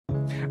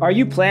Are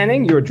you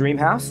planning your dream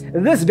house?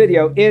 This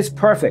video is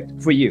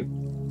perfect for you.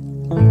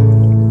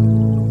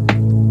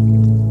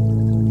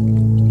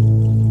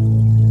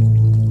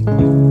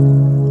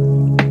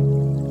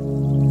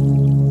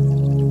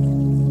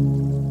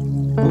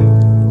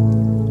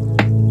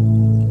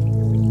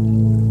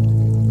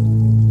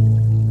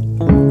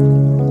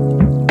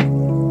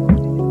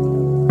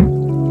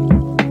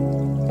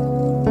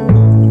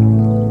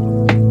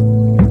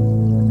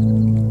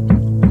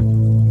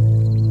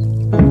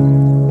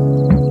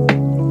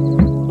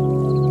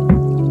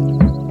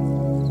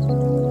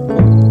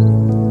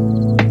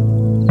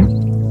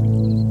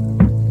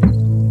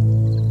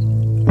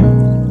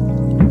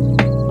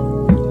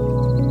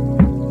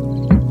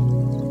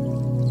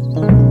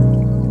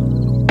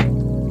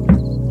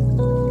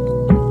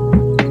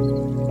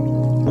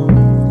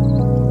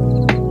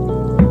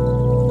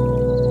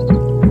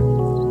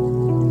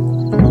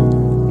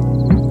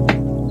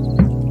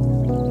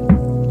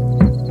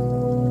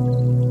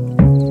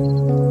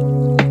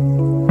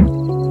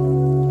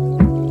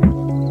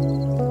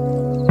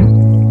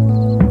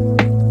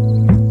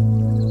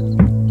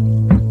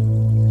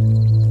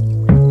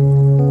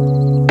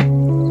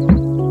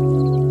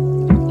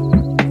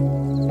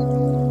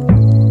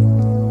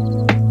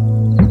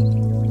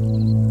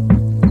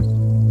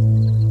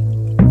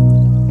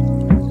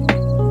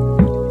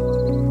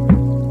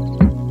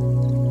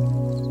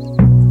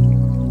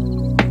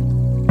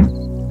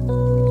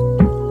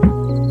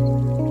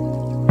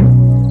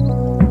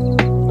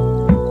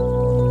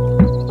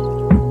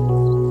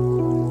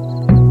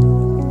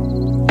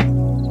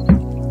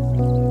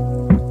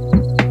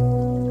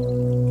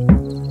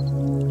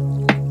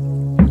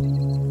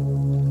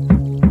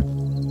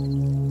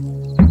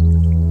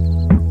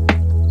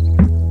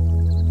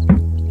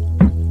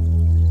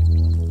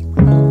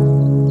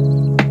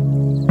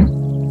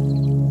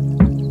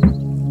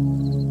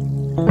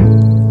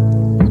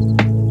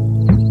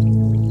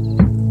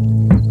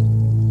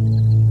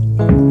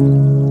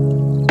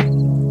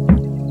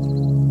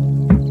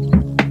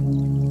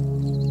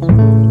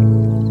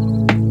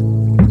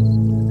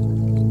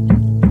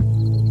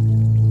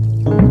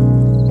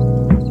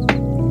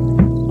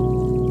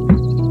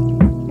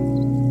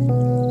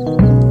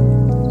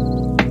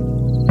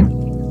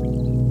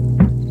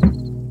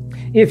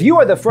 If you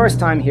are the first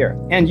time here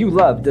and you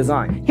love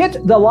design, hit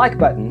the like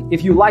button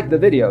if you like the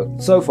video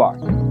so far.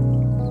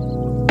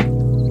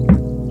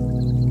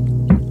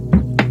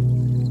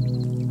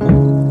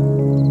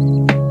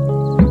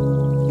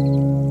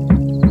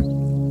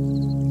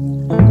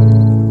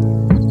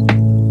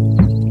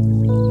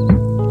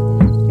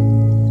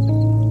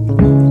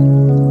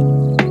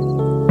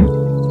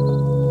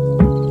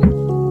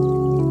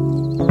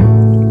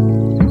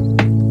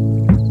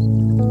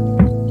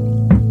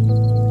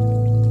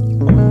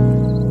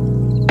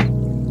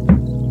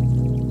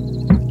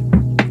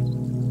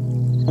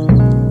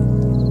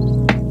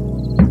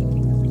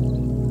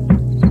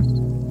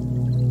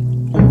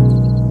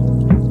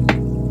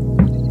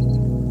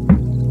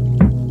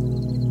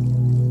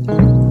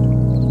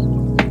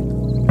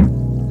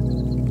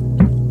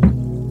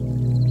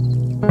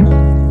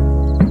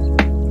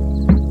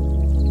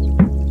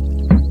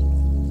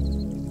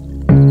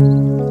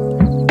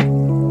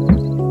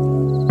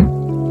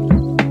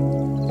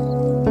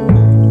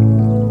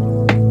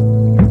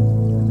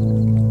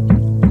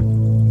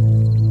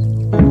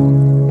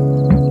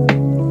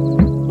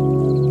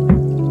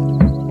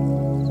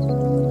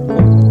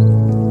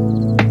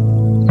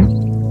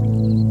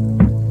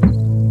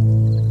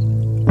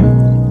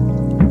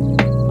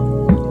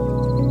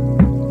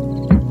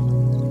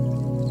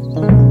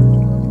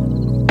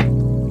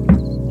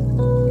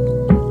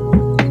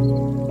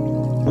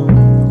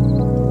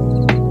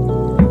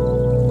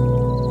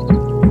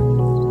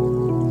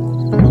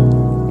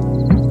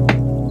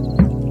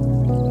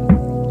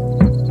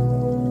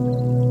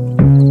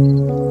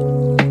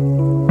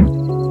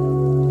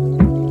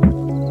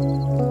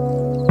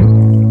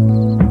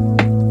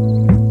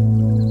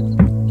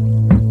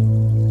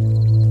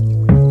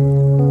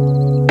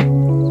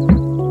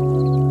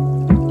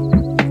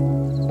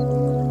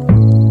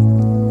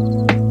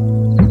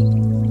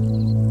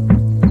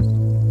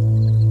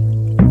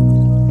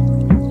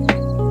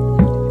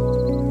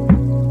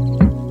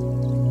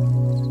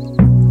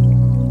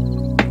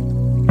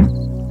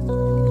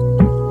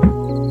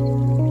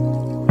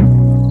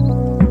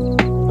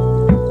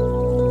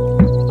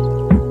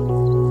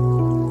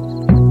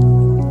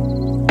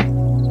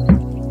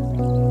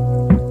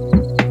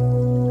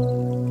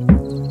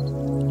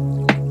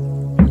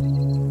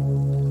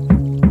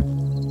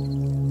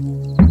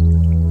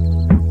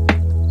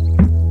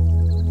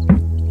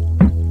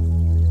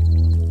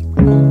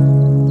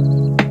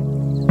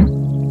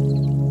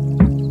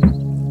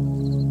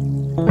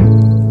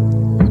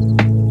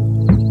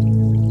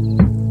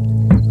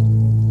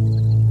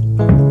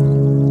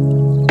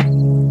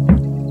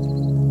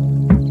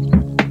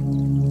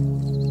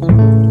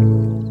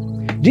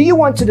 Do you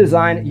want to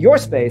design your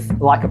space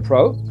like a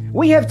pro?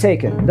 We have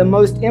taken the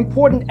most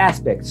important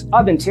aspects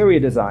of interior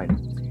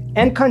design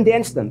and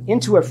condensed them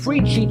into a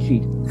free cheat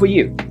sheet for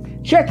you.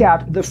 Check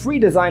out the free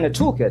designer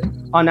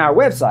toolkit on our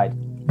website,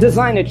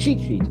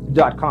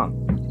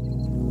 designercheatsheet.com.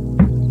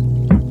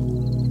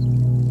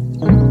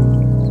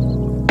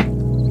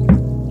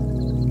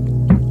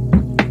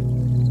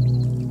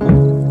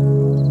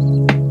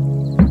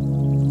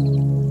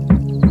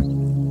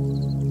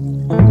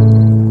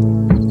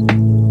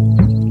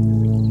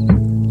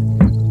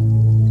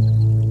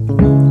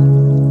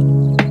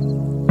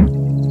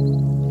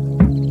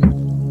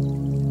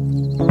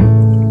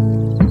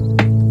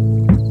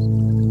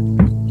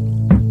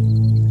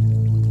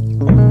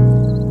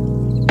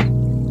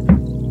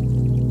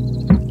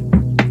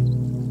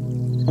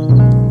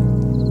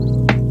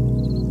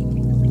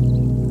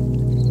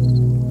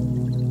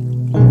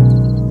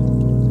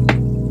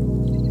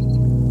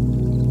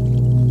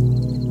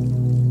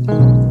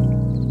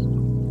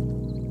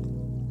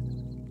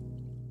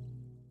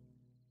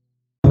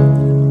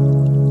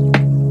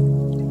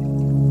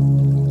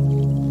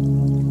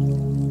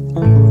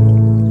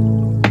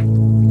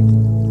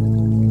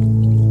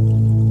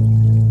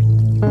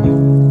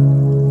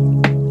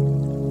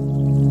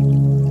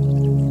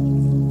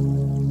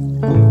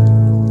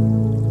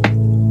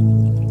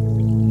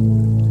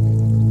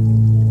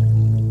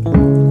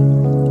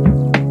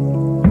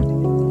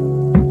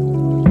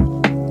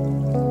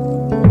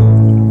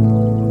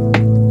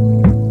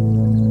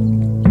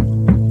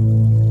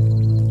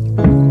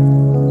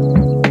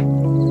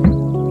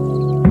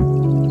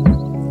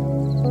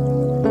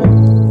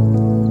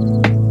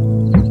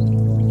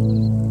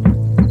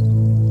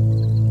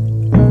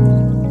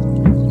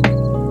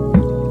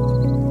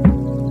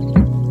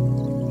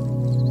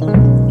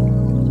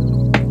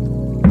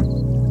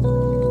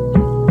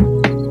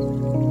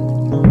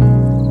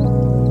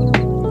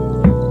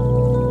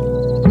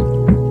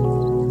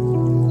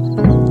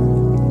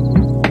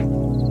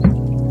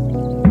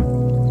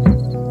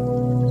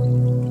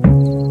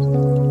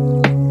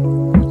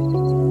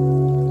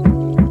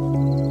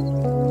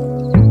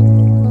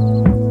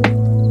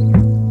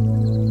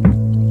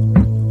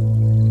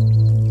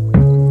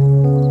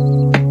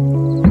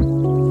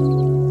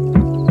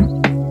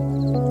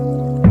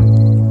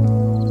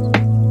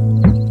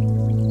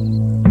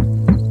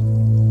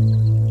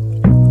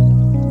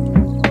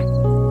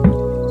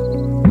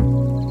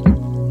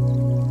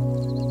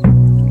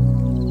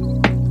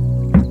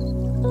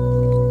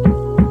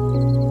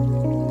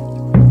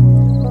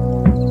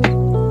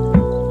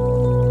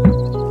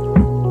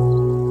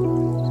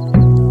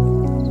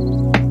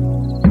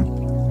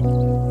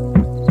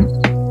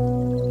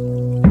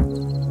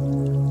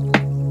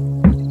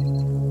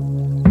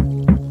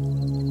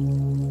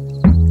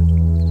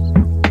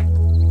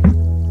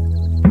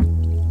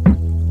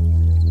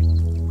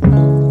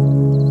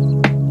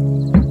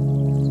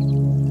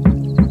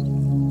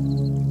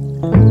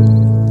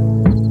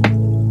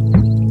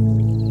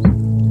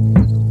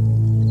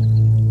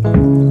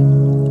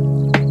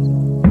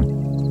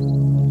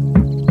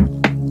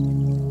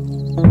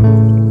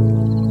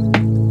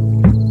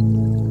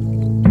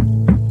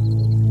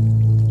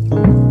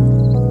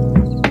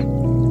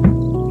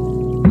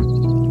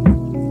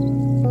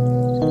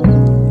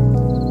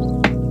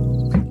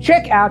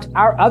 Check out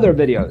our other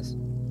videos.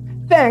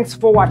 Thanks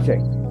for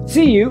watching.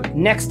 See you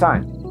next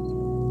time.